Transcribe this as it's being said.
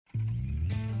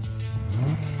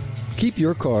Keep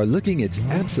your car looking its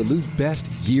absolute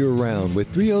best year-round with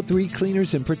 303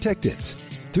 cleaners and protectants.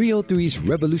 303's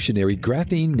revolutionary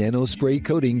graphene nano spray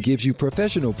coating gives you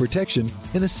professional protection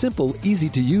in a simple,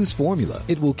 easy-to-use formula.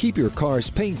 It will keep your car's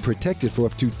paint protected for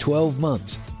up to 12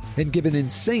 months and give an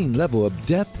insane level of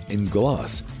depth and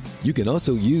gloss. You can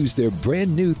also use their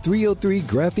brand new 303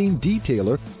 graphene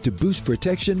detailer to boost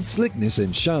protection, slickness,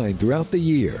 and shine throughout the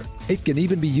year. It can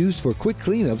even be used for quick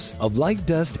cleanups of light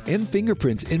dust and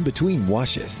fingerprints in between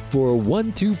washes. For a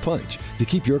 1-2 punch to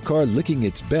keep your car looking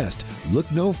its best,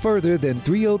 look no further than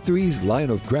 303's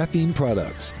line of graphene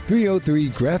products. 303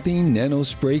 graphene nano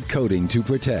spray coating to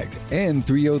protect and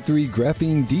 303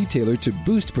 graphene detailer to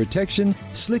boost protection,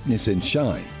 slickness, and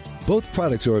shine. Both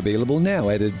products are available now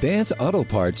at Advance Auto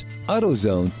Parts,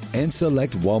 AutoZone, and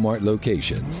select Walmart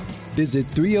locations. Visit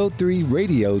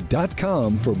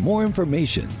 303radio.com for more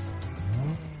information.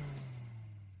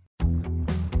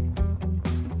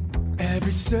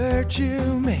 Every search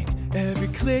you make, every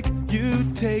click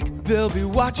you take, they'll be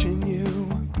watching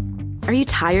you. Are you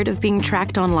tired of being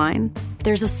tracked online?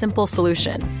 There's a simple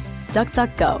solution.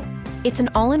 DuckDuckGo. It's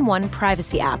an all-in-one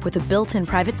privacy app with a built-in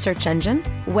private search engine,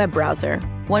 web browser,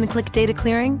 one-click data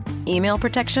clearing, email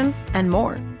protection, and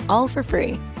more, all for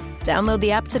free. Download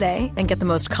the app today and get the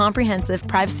most comprehensive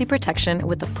privacy protection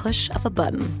with the push of a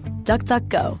button.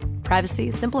 DuckDuckGo. Privacy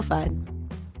simplified.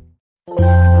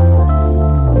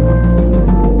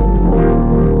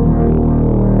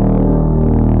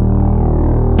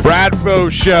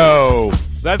 Bradfo Show.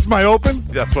 That's my open?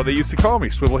 That's what they used to call me,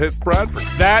 Swivel Hit Bradford.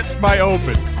 That's my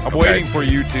open. I'm waiting for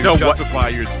you to justify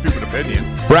your stupid opinion.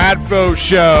 Bradfo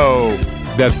Show.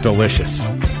 That's delicious.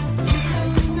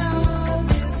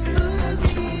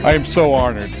 I am so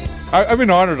honored. I've been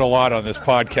honored a lot on this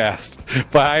podcast,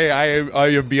 but I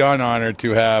am beyond honored to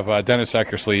have Dennis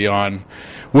Eckersley on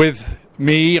with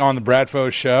me on the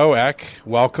Bradfo Show. Eck,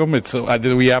 welcome. It's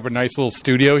we have a nice little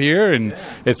studio here, and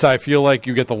I feel like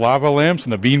you get the lava lamps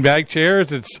and the beanbag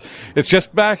chairs. It's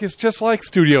just back. It's just like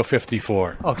Studio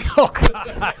 54. Oh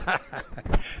God.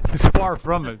 It's far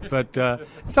from it, but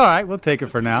it's all right. We'll take it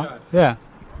for now. Yeah.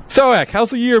 So, Eck,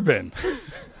 how's the year been?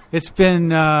 It's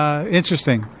been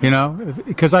interesting,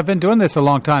 because I've been doing this a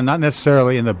long time, not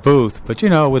necessarily in the booth, but,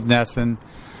 with Nesson.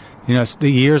 The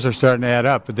years are starting to add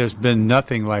up, but there's been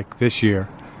nothing like this year.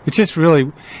 It's just really,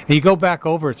 and you go back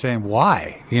over it saying,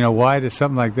 why? Why does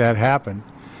something like that happen?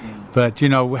 But,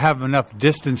 we have enough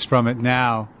distance from it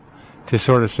now to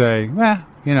sort of say,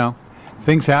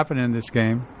 things happen in this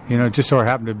game. It just sort of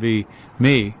happened to be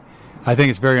me. I think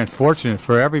it's very unfortunate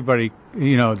for everybody,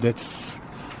 that's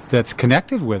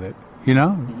connected with it,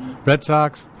 Red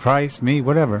Sox, Price, me,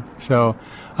 whatever. So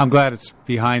I'm glad it's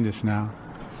behind us now.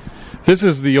 This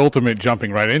is the ultimate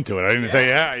jumping right into it. I didn't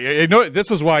say, this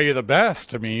is why you're the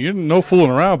best. I mean, you're no fooling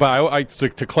around. But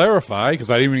to clarify, because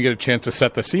I didn't even get a chance to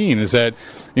set the scene, is that,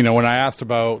 when I asked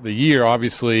about the year,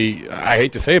 obviously, I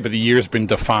hate to say it, but the year's been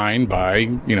defined by,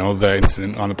 the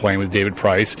incident on the plane with David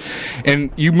Price. And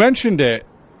you mentioned it,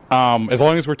 as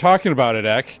long as we're talking about it,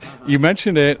 Eck, you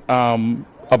mentioned it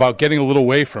about getting a little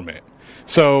away from it.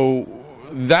 So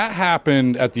that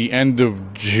happened at the end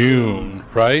of June,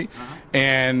 right?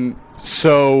 And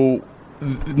so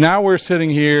now we're sitting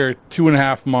here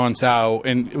 2.5 months out,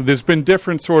 and there's been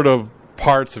different sort of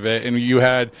parts of it. And you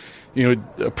had,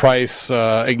 Price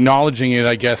acknowledging it,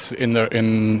 I guess,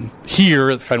 in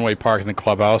here at Fenway Park in the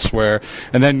clubhouse,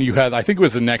 and then you had, I think it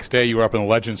was the next day, you were up in the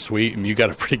Legends Suite, and you got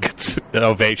a pretty good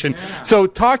ovation. Yeah. So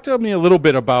talk to me a little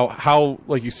bit about how,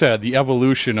 like you said, the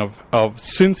evolution of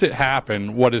since it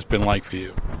happened, what it's been like for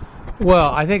you.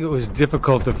 Well, I think it was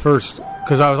difficult at first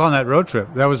because I was on that road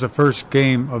trip. That was the first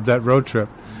game of that road trip.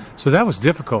 So that was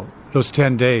difficult, those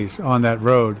 10 days on that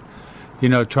road,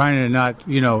 trying to not,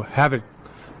 have it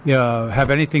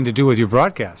have anything to do with your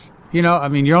broadcast. You're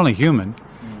only human,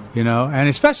 and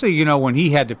especially, when he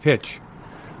had to pitch.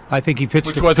 I think he pitched.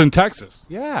 Which was in Texas.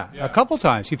 Yeah, a couple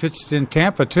times. He pitched in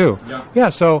Tampa too. Yeah.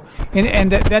 So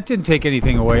and that didn't take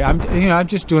anything away. I'm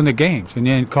just doing the games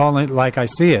and calling it like I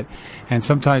see it. And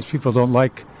sometimes people don't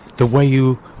like the way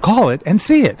you call it and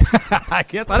see it. I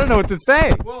guess I don't know what to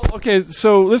say. Well, okay.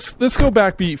 So let's go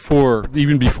back before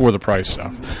the Price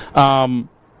stuff.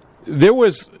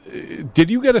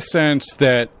 Did you get a sense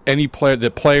that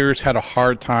players had a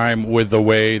hard time with the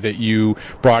way that you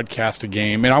broadcast a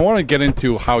game? And I want to get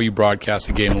into how you broadcast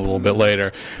a game a little bit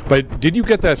later. But did you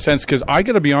get that sense? Because I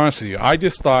got to be honest with you, I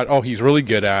just thought, he's really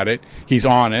good at it. He's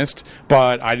honest,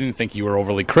 but I didn't think you were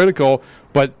overly critical.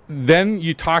 But then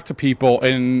you talk to people,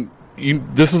 and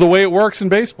this is the way it works in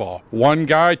baseball. One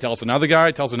guy tells another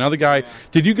guy, tells another guy.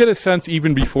 Did you get a sense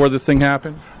even before the thing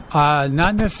happened?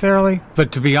 Not necessarily,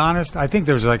 but to be honest, I think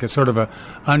there's like a sort of a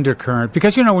undercurrent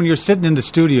because when you're sitting in the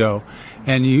studio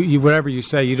and you whatever you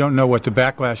say, you don't know what the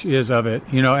backlash is of it,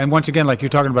 And once again, like you're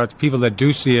talking about, the people that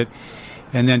do see it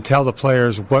and then tell the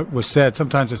players what was said.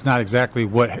 Sometimes it's not exactly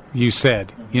what you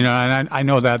said, And I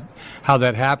know that how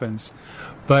that happens,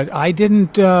 but I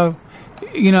didn't.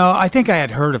 I think I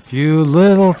had heard a few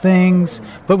little things,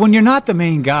 but when you're not the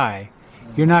main guy,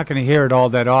 you're not going to hear it all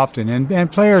that often.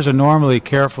 And players are normally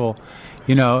careful,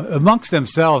 amongst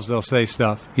themselves they'll say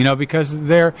stuff, because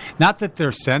they're, not that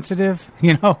they're sensitive,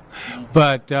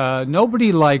 but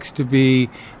nobody likes to be,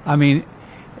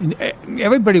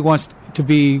 everybody wants to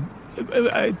be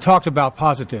talked about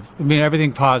positive.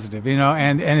 Everything positive,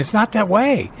 and it's not that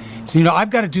way. So, I've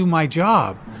got to do my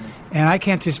job. And I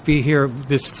can't just be here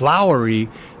this flowery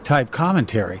type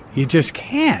commentary. You just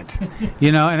can't,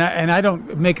 and I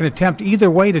don't make an attempt either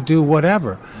way to do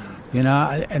whatever,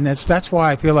 and that's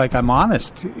why I feel like I'm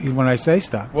honest when I say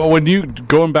stuff. Well,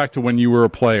 going back to when you were a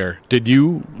player,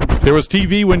 there was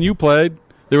TV when you played,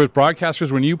 there was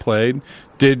broadcasters when you played.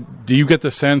 Do you get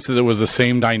the sense that it was the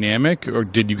same dynamic, or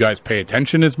did you guys pay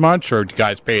attention as much, or did you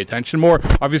guys pay attention more?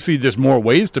 Obviously, there's more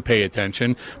ways to pay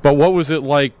attention, but what was it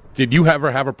like? Did you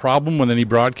ever have a problem with any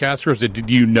broadcasters? Did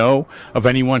you know of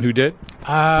anyone who did?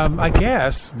 I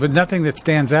guess, but nothing that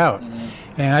stands out.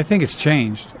 And I think it's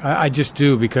changed. I just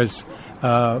do because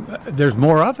there's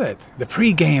more of it. The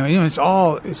pregame, it's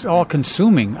all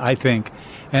consuming, I think.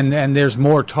 And there's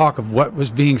more talk of what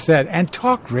was being said. And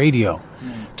talk radio.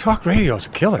 Talk radio is a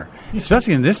killer,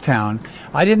 especially in this town.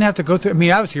 I didn't have to go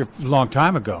through. I was here a long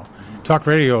time ago. Talk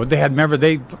radio.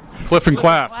 Cliff and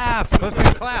Claff. Cliff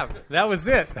and Claff. That was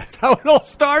it. That's how it all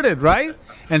started, right?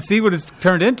 And see what it's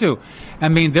turned into.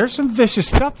 There's some vicious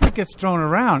stuff that gets thrown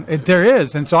around. There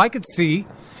is. And so I could see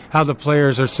how the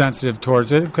players are sensitive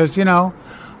towards it because,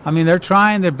 they're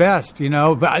trying their best,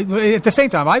 But at the same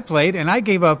time, I played and I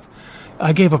gave up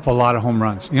a lot of home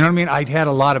runs. I had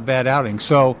a lot of bad outings.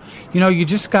 So, you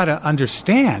just got to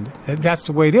understand that that's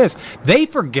the way it is. They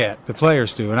forget, the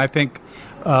players do, and I think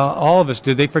all of us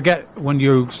do. They forget when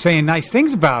you're saying nice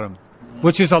things about them,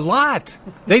 which is a lot.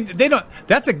 They don't.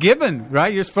 That's a given,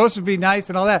 right? You're supposed to be nice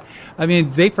and all that.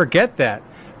 They forget that.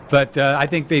 But I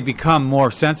think they become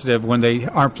more sensitive when they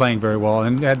aren't playing very well,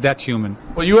 and that's human.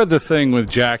 Well, you had the thing with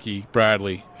Jackie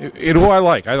Bradley, who I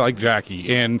like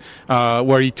Jackie, and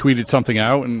where he tweeted something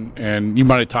out, and you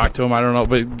might have talked to him, I don't know,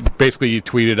 but basically he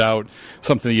tweeted out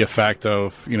something to the effect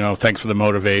of, thanks for the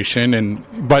motivation,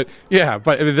 that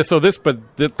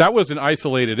was an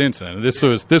isolated incident.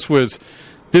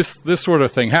 This sort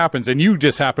of thing happens, and you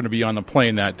just happened to be on the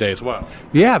plane that day as well.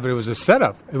 Yeah, but it was a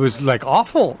setup. It was like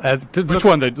awful. Which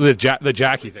one? The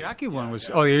Jackie thing. The Jackie one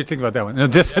was. Oh, you're thinking about that one. No,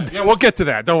 yeah, we'll get to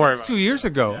that. Don't worry about it. 2 years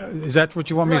ago. Yeah. Is that what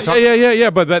you want me to talk? Yeah.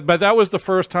 But that was the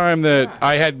first time that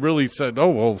I had really said, "Oh,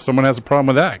 well, someone has a problem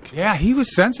with that." Yeah, he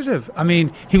was sensitive.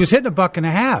 He was hitting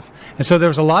 $1.50, and so there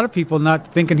was a lot of people not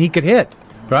thinking he could hit.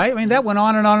 Right? That went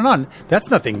on and on and on. That's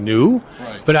nothing new.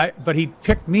 Right. But he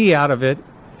picked me out of it.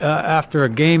 After a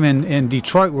game in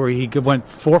Detroit where he went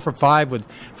 4 for 5 with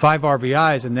 5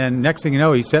 RBIs, and then next thing you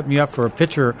know, he set me up for a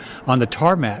pitcher on the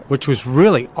tarmac, which was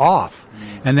really off,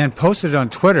 and then posted it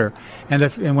on Twitter.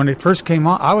 And when it first came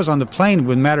on, I was on the plane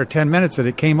within a matter of 10 minutes that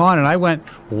it came on, and I went,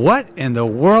 what in the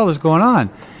world is going on?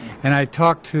 And I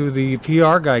talked to the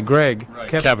PR guy, Greg. Right.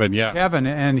 Kevin,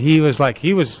 and he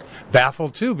was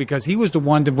baffled too because he was the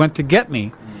one that went to get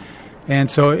me.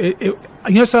 And so,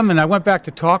 something, I went back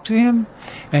to talk to him,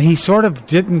 and he sort of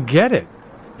didn't get it.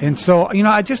 And so,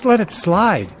 I just let it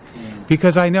slide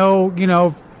because I know,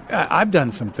 I've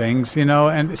done some things,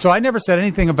 and so I never said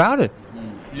anything about it.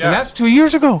 Yeah. And that's 2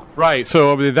 years ago. Right.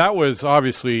 So that was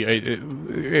obviously,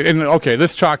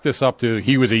 let's chalk this up to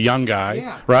he was a young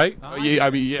guy, right?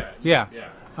 Yeah.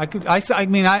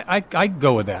 I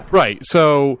go with that. Right.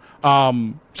 So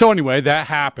anyway, that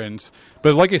happens.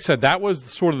 But like I said, that was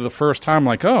sort of the first time,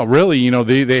 like, oh, really?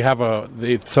 They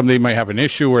might have an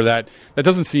issue, or that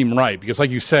doesn't seem right. Because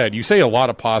like you said, you say a lot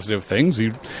of positive things,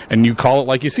 and you call it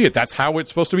like you see it. That's how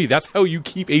it's supposed to be. That's how you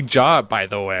keep a job, by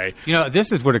the way.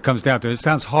 This is what it comes down to. It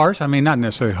sounds harsh. Not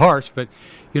necessarily harsh, but,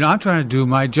 I'm trying to do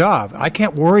my job. I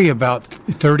can't worry about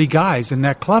 30 guys in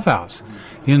that clubhouse.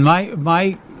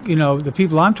 The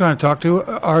people I'm trying to talk to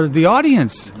are the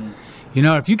audience.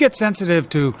 If you get sensitive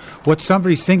to what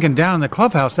somebody's thinking down in the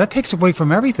clubhouse, that takes away from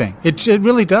everything. It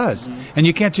really does. And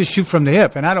you can't just shoot from the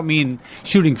hip. And I don't mean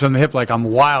shooting from the hip like I'm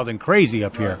wild and crazy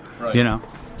up here,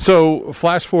 So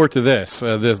flash forward to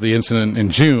the incident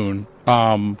in June.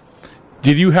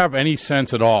 Did you have any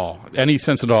sense at all? Any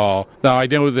sense at all? Now I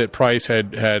know that Price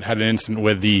had an incident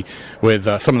with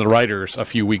some of the writers a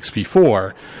few weeks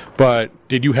before, but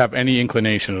did you have any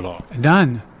inclination at all?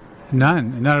 None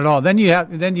at all. Then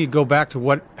you go back to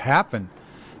what happened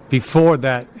before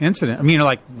that incident. I mean,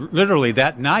 like literally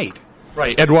that night.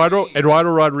 Right. Eduardo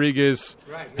Rodriguez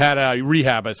had a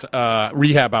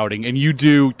rehab outing, and you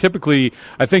do typically.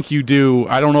 I think you do.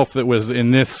 I don't know if it was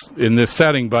in this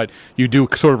setting, but you do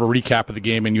sort of a recap of the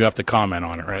game, and you have to comment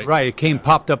on it, right? Right. It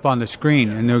popped up on the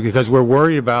screen, and because we're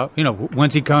worried about,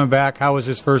 when's he coming back? How was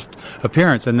his first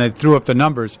appearance? And they threw up the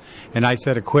numbers, and I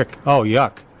said a quick, "Oh,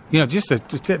 yuck."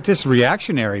 Just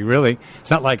reactionary, really. It's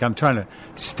not like I'm trying to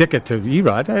stick it to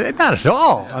Erod. Not at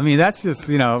all. I mean, that's just,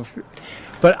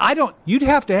 But I don't. You'd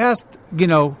have to ask,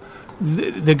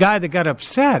 the guy that got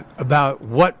upset about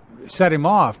what set him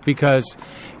off, because,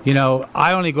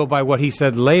 I only go by what he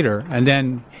said later, and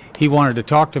then he wanted to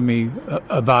talk to me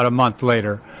about a month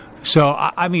later. So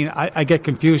I get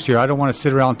confused here. I don't want to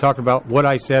sit around and talk about what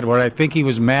I said, what I think he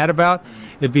was mad about.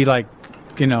 It'd be like,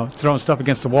 throwing stuff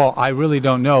against the wall. I really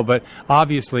don't know, but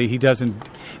obviously he doesn't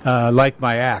like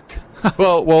my act.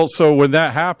 well, so when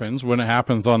it happens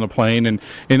on the plane, and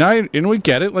we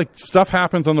get it, like stuff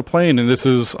happens on the plane, and this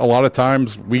is a lot of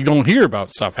times we don't hear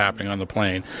about stuff happening on the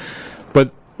plane.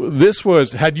 But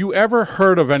had you ever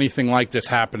heard of anything like this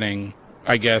happening,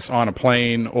 I guess, on a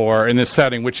plane or in this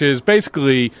setting, which is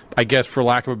basically, I guess, for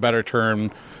lack of a better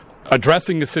term,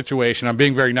 addressing the situation. I'm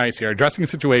being very nice here. Addressing the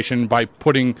situation by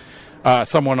putting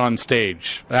someone on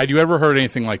stage. Had you ever heard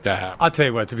anything like that happen? I'll tell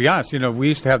you what, to be honest, we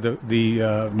used to have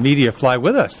the media fly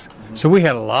with us. So we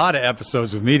had a lot of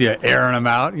episodes of media airing them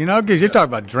out, because you're talking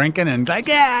about drinking and like,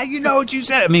 yeah, you know what you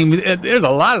said. I mean, there's a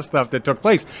lot of stuff that took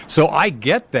place. So I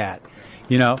get that,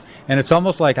 and it's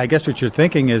almost like, I guess what you're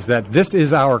thinking is that this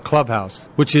is our clubhouse,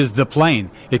 which is the plane.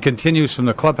 It continues from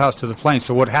the clubhouse to the plane.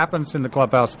 So what happens in the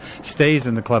clubhouse stays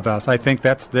in the clubhouse. I think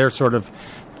that's their sort of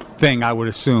thing, I would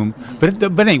assume. But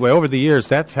anyway, over the years,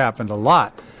 that's happened a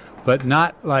lot, but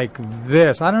not like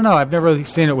this. I don't know. I've never really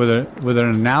seen it with an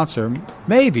announcer.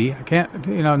 Maybe. I can't,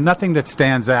 nothing that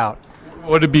stands out.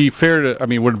 Would it be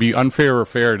would it be unfair or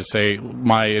fair to say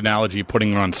my analogy,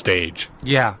 putting it on stage?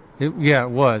 Yeah. It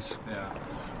was. Yeah.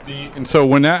 And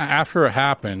so after it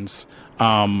happens,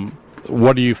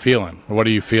 what are you feeling? What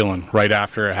are you feeling right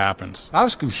after it happens? I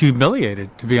was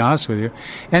humiliated, to be honest with you.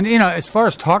 And, as far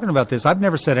as talking about this, I've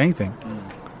never said anything.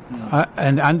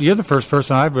 And you're the first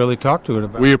person I've really talked to it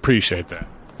about. We appreciate that.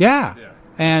 Yeah.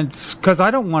 And because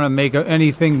I don't want to make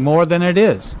anything more than it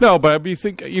is. No, but you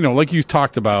think, like you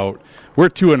talked about, we're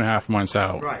 2.5 months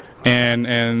out. Right.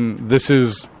 And this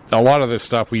is a lot of this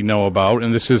stuff we know about,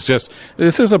 and this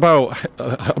is about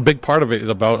a big part of it is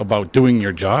about doing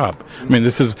your job. I mean,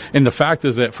 and the fact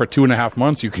is that for 2.5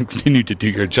 months you can continue to do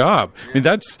your job. I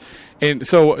mean,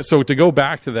 so to go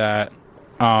back to that,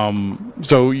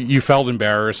 so you felt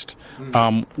embarrassed.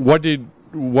 What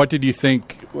did you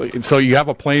think? So you have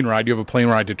a plane ride. You have a plane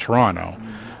ride to Toronto.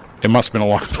 It must have been a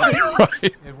long plane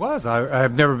ride. It was.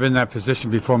 I've never been in that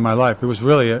position before in my life. It was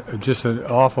really just an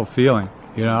awful feeling.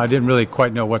 I didn't really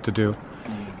quite know what to do.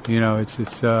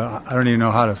 It's I don't even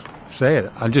know how to say it.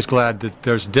 I'm just glad that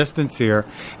there's distance here.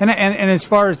 And as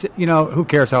far as, who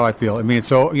cares how I feel? I mean,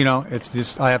 so, it's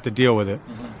just, I have to deal with it.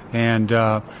 And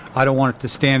I don't want it to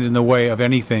stand in the way of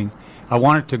anything. I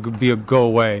want it to go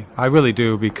away. I really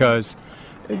do, because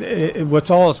what's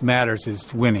all that matters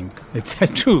is winning. It's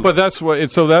true. But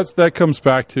that comes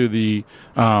back to the,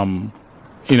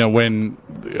 when,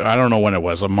 I don't know when it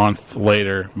was, a month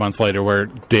later, where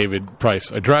David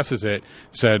Price addresses it,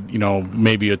 said,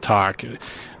 maybe a talk.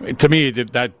 To me,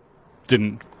 that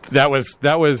didn't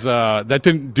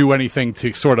do anything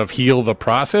to sort of heal the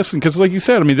process. And because, like you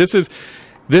said, I mean, this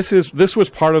was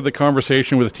part of the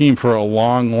conversation with the team for a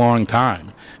long, long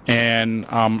time. And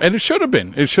it should have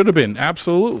been,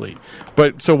 absolutely.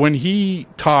 But so when he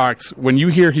talks, when you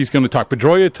hear he's going to talk,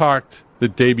 Pedroia talked the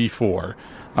day before.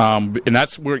 And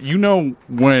that's where,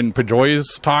 when Pedroia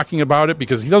is talking about it,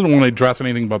 because he doesn't want to address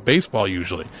anything but baseball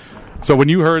usually. So when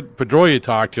you heard Pedroia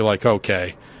talk, you're like,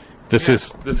 okay, this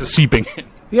is seeping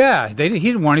in. Yeah, he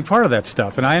didn't want any part of that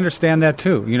stuff, and I understand that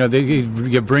too.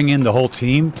 You bring in the whole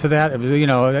team to that.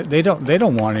 They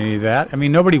don't want any of that. I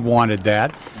mean, nobody wanted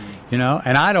that.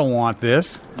 And I don't want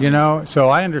this, so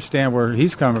I understand where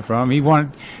he's coming from. He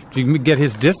wanted to get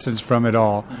his distance from it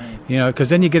all, because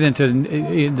then you get into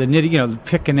the nitty,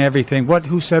 picking everything,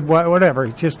 who said what, whatever.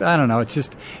 It's just, I don't know,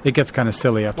 it gets kind of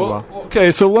silly after a while.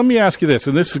 Okay, so let me ask you this,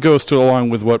 and this goes along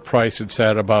with what Price had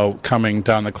said about coming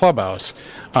down the clubhouse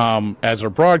as a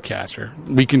broadcaster.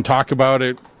 We can talk about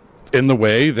it in the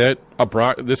way that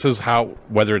this is how,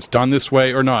 whether it's done this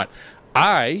way or not.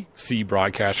 I see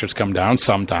broadcasters come down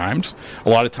sometimes. A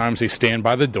lot of times they stand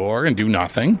by the door and do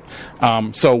nothing.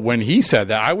 So when he said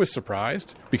that, I was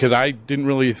surprised because I didn't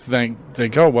really think,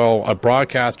 oh, well, a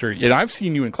broadcaster, and I've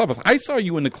seen you in clubhouse. I saw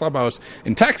you in the clubhouse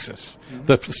in Texas,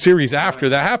 the series after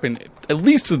that happened, at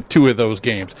least 2 of those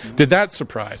games. Did that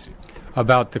surprise you?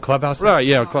 About the clubhouse? Right,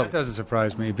 yeah. No, that doesn't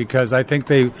surprise me because I think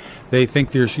they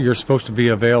think you're supposed to be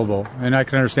available. And I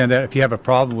can understand that if you have a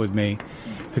problem with me.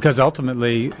 Because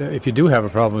ultimately, if you do have a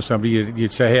problem with somebody,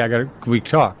 you'd say, hey, we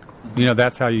talk. You know,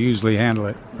 that's how you usually handle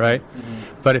it, right?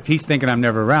 But if he's thinking I'm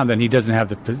never around, then he doesn't have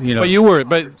the,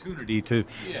 opportunity to.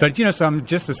 Yeah. But, so I'm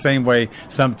just the same way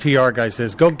some PR guy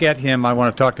says, go get him, I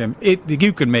want to talk to him.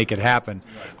 You can make it happen.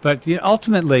 Right. But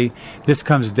ultimately, this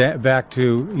comes back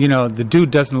to, the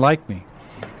dude doesn't like me,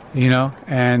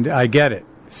 and I get it.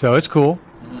 So it's cool,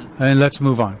 and let's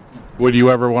move on. Would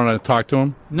you ever want to talk to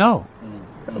him? No.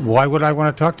 Why would I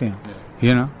want to talk to him?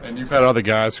 Yeah. And you've had other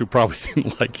guys who probably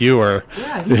didn't like you, or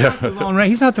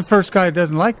he's not the first guy who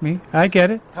doesn't like me. I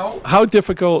get it. How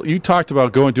difficult? You talked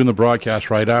about doing the broadcast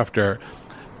right after.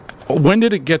 When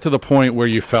did it get to the point where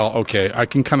you felt, okay, I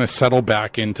can kind of settle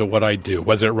back into what I do?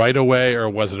 Was it right away, or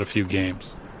was it a few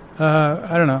games?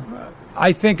 I don't know.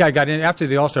 I think I got in after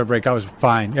the All-Star break. I was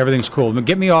fine. Everything's cool.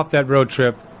 Get me off that road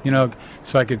trip.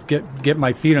 So I could get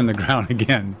my feet on the ground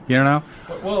again,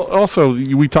 Well, also,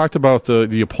 we talked about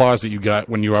the applause that you got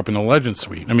when you were up in the Legends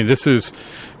Suite. I mean,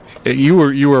 you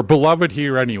were beloved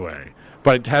here anyway.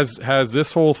 But has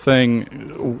this whole thing,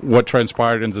 what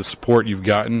transpired in the support you've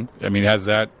gotten, I mean, has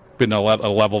that been a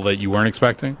level that you weren't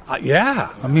expecting?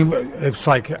 Yeah. I mean, it's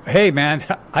like, hey, man,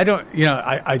 I don't,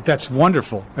 that's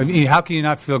wonderful. I mean, how can you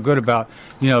not feel good about,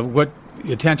 what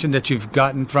attention that you've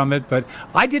gotten from it? But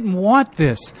I didn't want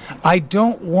this. I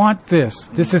don't want this.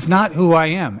 This is not who I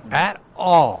am at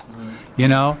all,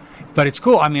 but it's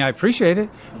cool. I mean, I appreciate it,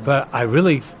 but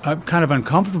I'm kind of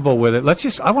uncomfortable with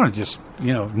it. I want to just,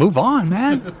 move on,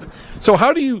 man. So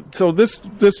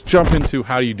this jump into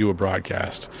how do you do a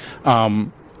broadcast?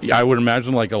 I would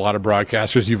imagine like a lot of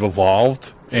broadcasters, you've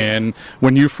evolved. And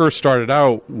when you first started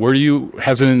out, were you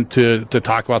hesitant to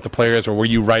talk about the players, or were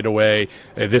you right away,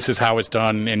 this is how it's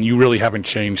done, and you really haven't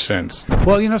changed since?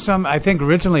 Well, I think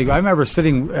originally, I remember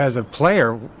sitting as a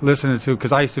player listening to,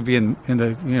 because I used to be in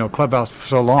the clubhouse for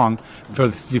so long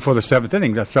before the 7th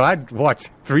inning, so I'd watch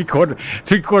three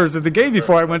quarters of the game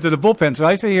before I went to the bullpen. So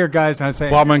I used to hear guys, and I'd say,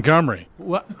 Bob Montgomery.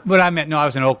 But I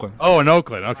was in Oakland. Oh, in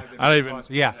Oakland. Okay.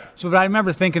 Yeah. So, but I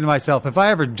remember thinking to myself, if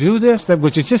I ever do this,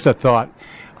 which is just a thought.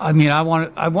 I mean, I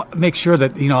want to make sure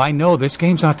that, I know this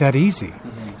game's not that easy.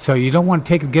 Mm-hmm. So you don't want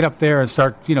to get up there and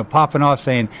start, popping off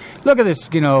saying, look at this,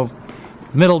 middle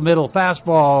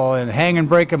fastball and hanging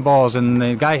breaking balls and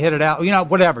the guy hit it out,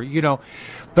 whatever,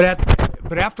 But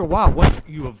after a while, when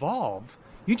you evolve,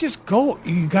 you just go,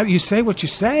 you say what you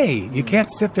say. You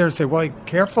can't sit there and say, well,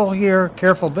 careful here,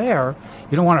 careful there.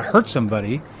 You don't want to hurt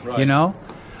somebody, right.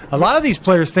 A lot of these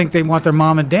players think they want their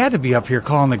mom and dad to be up here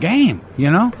calling the game,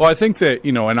 Well, I think that,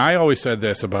 and I always said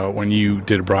this about when you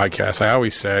did a broadcast. I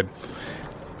always said,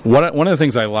 one of the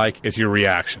things I like is your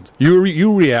reactions.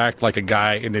 You react like a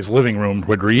guy in his living room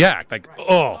would react, like,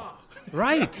 oh.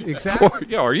 Right,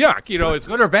 exactly. or yuck, it's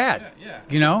good or bad.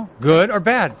 Yeah. Good or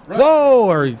bad. Right. Whoa,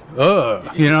 or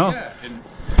Yeah.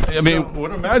 I mean,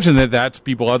 would imagine that's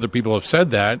other people have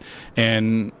said that,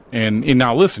 and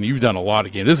now listen, you've done a lot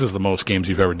of games. This is the most games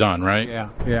you've ever done, right?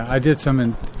 Yeah. I did some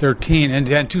in 2013 and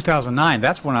then 2009.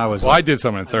 That's when I was. Well, I did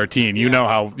some in 2013. You know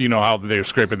how they were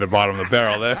scraping the bottom of the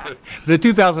barrel there. The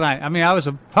 2009. I mean, I was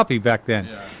a puppy back then,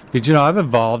 but I've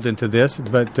evolved into this.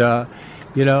 But I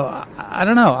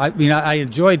don't know. I mean, I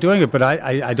enjoy doing it, but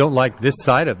I don't like this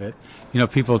side of it.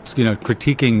 People,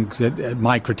 critiquing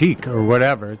my critique or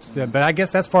whatever. But I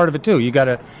guess that's part of it too. You got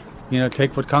to,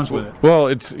 take what comes with it. Well,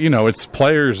 it's it's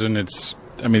players, and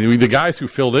the guys who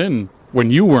filled in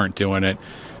when you weren't doing it.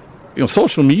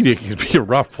 Social media can be a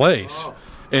rough place.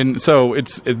 And so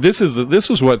this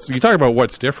is what's, you talk about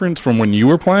what's different from when you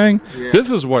were playing. Yeah.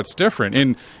 This is what's different.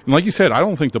 And like you said, I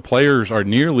don't think the players are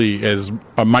nearly as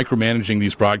micromanaging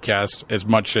these broadcasts as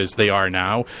much as they are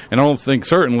now. And I don't think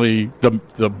certainly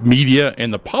the media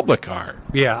and the public are.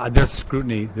 Yeah, there's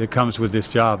scrutiny that comes with this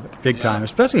job big time,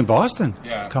 especially in Boston.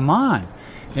 Yeah. Come on.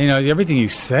 Everything you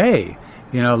say,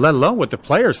 let alone what the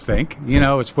players think.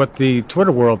 It's what the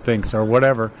Twitter world thinks or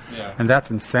whatever. Yeah. And that's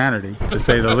insanity, to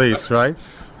say the least, right?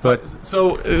 But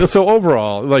so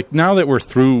overall, like now that we're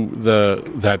through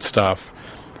that stuff,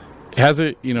 has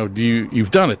it,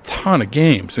 you've done a ton of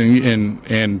games,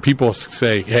 and people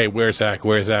say, hey, where's Zach?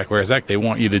 They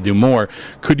want you to do more.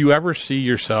 Could you ever see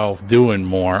yourself doing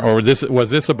more? Or was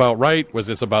this about right? Was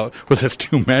this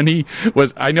too many?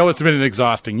 I know it's been an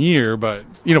exhausting year, but,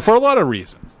 for a lot of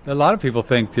reasons. A lot of people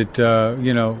think that,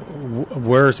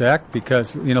 where's Zach?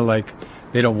 Because, like,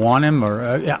 they don't want him, or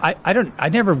I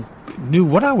never knew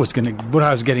what I was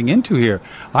getting into here.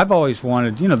 I've always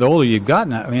wanted, the older you've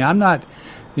gotten, I mean, I'm not,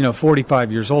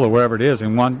 45 years old or whatever it is,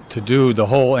 and want to do the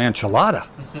whole enchilada.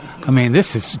 I mean,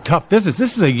 this is tough business.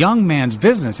 This is a young man's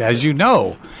business, as you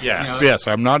know. Yes,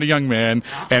 I'm not a young man,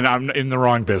 and I'm in the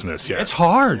wrong business. Yes. It's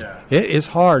hard. Yeah. It is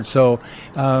hard. So,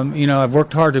 I've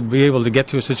worked hard to be able to get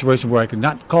to a situation where I could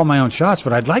not call my own shots,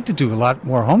 but I'd like to do a lot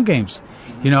more home games.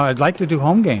 I'd like to do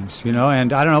home games,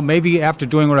 and I don't know, maybe after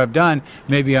doing what I've done,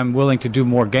 maybe I'm willing to do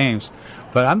more games.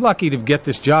 But I'm lucky to get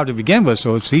this job to begin with,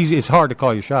 so it's easy. It's hard to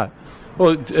call your shot.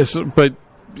 Well, but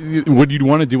would you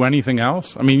want to do anything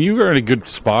else? I mean, you are in a good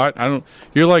spot.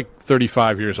 You're like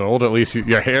 35 years old. At least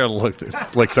your hair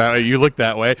looks that. You look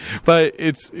that way. But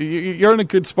you're in a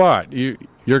good spot.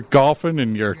 You're golfing,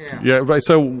 and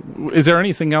So, is there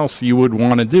anything else you would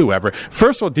want to do ever?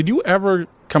 First of all, did you ever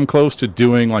come close to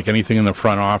doing like anything in the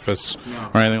front office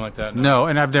or anything like that? No,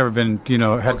 and I've never been,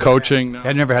 had coaching.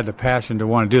 I've never had the passion to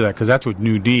want to do that, because that's what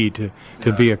you need to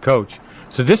be a coach.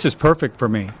 So this is perfect for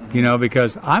me,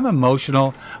 because I'm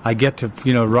emotional. I get to,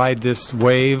 ride this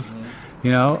wave,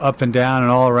 up and down and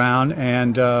all around.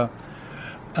 And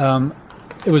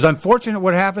it was unfortunate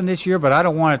what happened this year, but I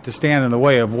don't want it to stand in the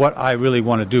way of what I really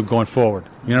want to do going forward.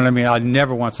 You know what I mean? I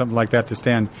never want something like that to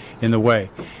stand in the way.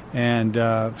 And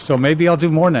so maybe I'll do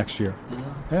more next year.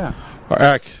 Yeah.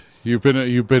 Eric, you've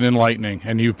been enlightening,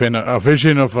 and you've been a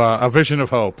vision of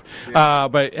hope. Yeah.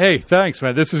 But hey, thanks,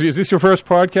 man. Is this your first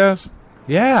podcast?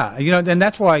 Yeah, and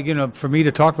that's why, for me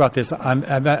to talk about this,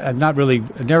 I've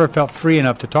never felt free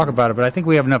enough to talk about it, but I think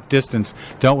we have enough distance,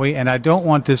 don't we? And I don't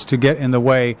want this to get in the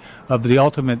way of the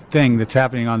ultimate thing that's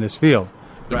happening on this field.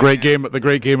 The great game of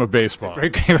baseball.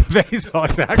 Great game of baseball,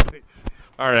 exactly.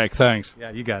 All right, thanks.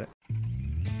 Yeah, you got it.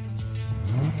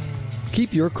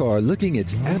 Keep your car looking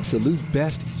its absolute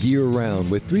best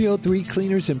year-round with 303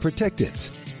 Cleaners and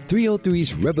Protectants.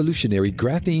 303's revolutionary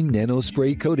graphene nano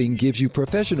spray coating gives you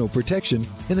professional protection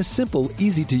in a simple,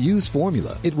 easy-to-use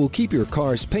formula. It will keep your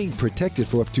car's paint protected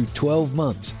for up to 12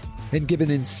 months and give an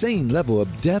insane level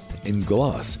of depth and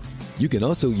gloss. You can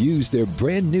also use their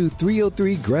brand new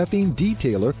 303 graphene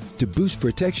detailer to boost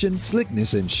protection,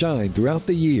 slickness, and shine throughout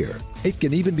the year. It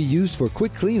can even be used for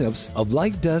quick cleanups of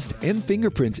light dust and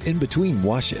fingerprints in between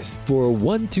washes. For a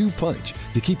 1-2 punch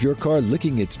to keep your car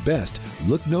looking its best,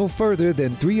 look no further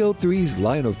than 303's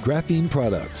line of graphene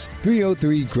products.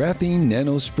 303 graphene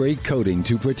nano spray coating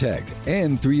to protect,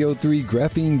 and 303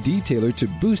 graphene detailer to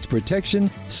boost protection,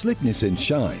 slickness, and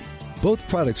shine. Both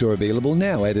products are available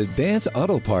now at Advance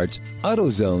Auto Parts,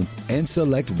 AutoZone, and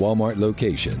select Walmart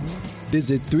locations.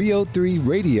 Visit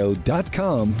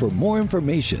 303radio.com for more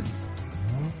information.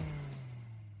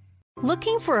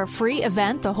 Looking for a free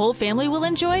event the whole family will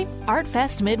enjoy?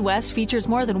 ArtFest Midwest features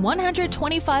more than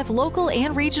 125 local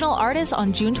and regional artists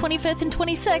on June 25th and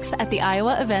 26th at the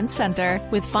Iowa Events Center.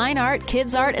 With fine art,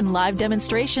 kids art, and live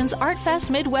demonstrations, ArtFest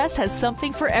Midwest has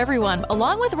something for everyone,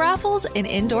 along with raffles and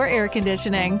indoor air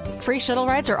conditioning. Free shuttle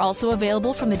rides are also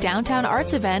available from the Downtown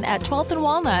Arts event at 12th and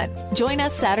Walnut. Join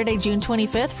us Saturday, June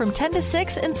 25th from 10 to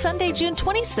 6 and Sunday, June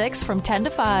 26th from 10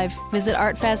 to 5. Visit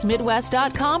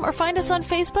artfestmidwest.com or find us on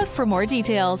Facebook for more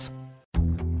details.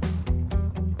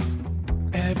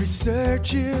 Every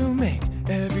search you make,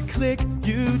 every click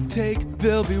you take,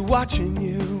 they'll be watching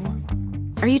you.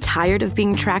 Are you tired of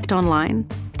being tracked online?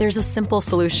 There's a simple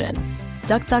solution.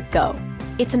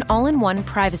 DuckDuckGo. It's an all-in-one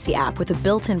privacy app with a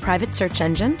built-in private search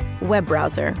engine, web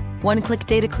browser, one-click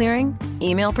data clearing,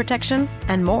 email protection,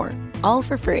 and more, all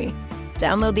for free.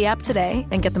 Download the app today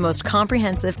and get the most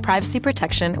comprehensive privacy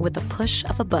protection with the push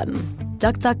of a button.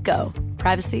 DuckDuckGo.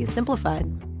 Privacy simplified.